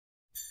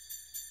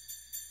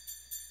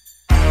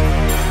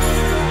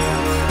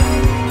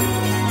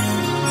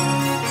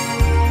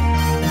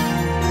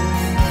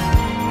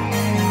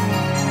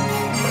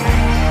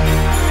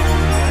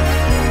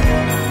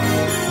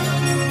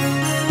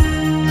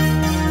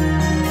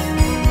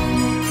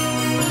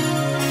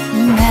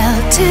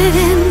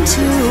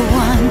into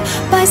one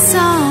by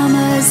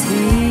summer's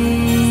heat.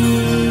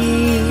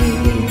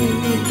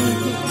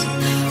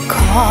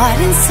 Caught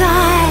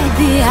inside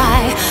the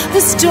eye,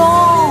 the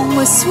storm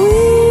was sweet.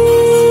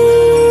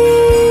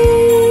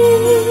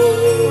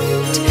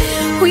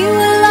 We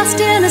were lost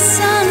in a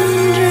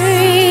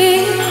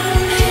sun-dream,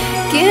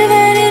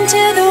 given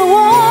into the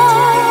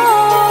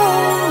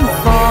warm,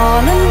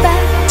 falling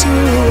back to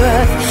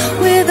earth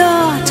with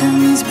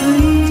autumn's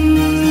breeze.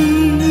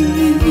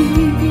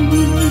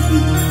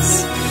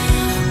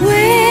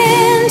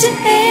 Winter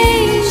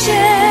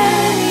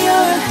angel,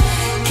 you're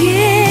a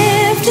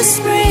gift of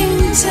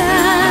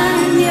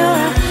springtime,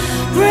 you're a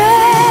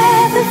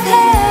breath of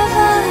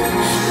heaven,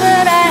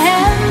 but I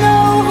have no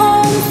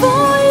home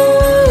for you.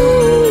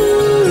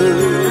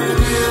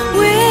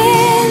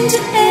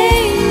 Winter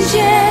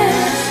angel,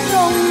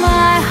 though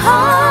my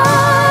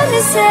heart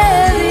is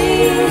heavy,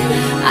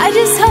 I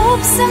just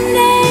hope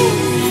someday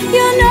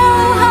you'll know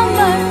how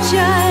much I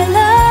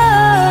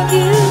love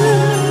you.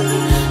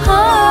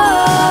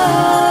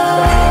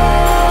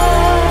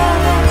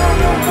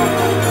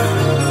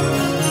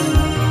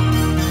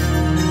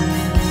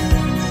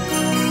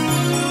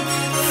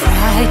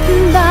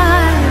 Frightened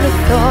by the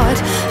thought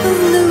of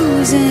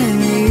losing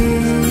you,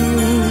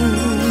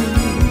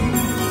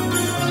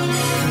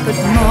 but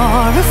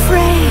more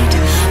afraid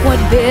what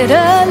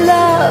bitter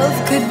love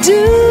could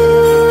do.